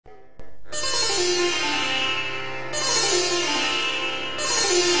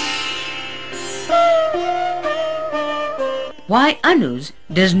Why Anuj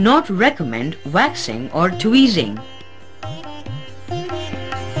does not recommend waxing or tweezing.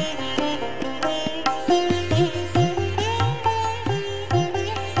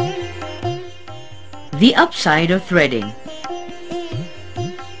 The upside of threading.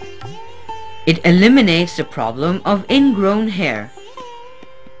 It eliminates the problem of ingrown hair.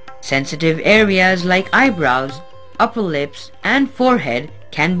 Sensitive areas like eyebrows, upper lips and forehead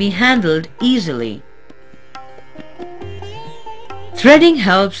can be handled easily. Threading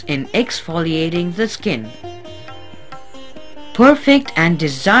helps in exfoliating the skin. Perfect and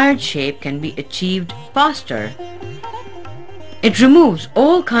desired shape can be achieved faster. It removes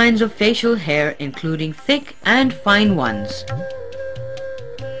all kinds of facial hair, including thick and fine ones.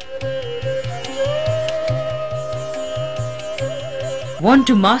 Want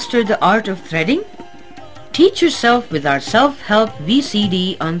to master the art of threading? Teach yourself with our self-help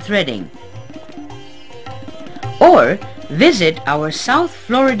VCD on threading. Or visit our South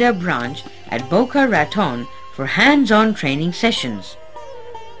Florida branch at Boca Raton for hands-on training sessions.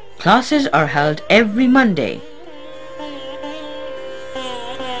 Classes are held every Monday.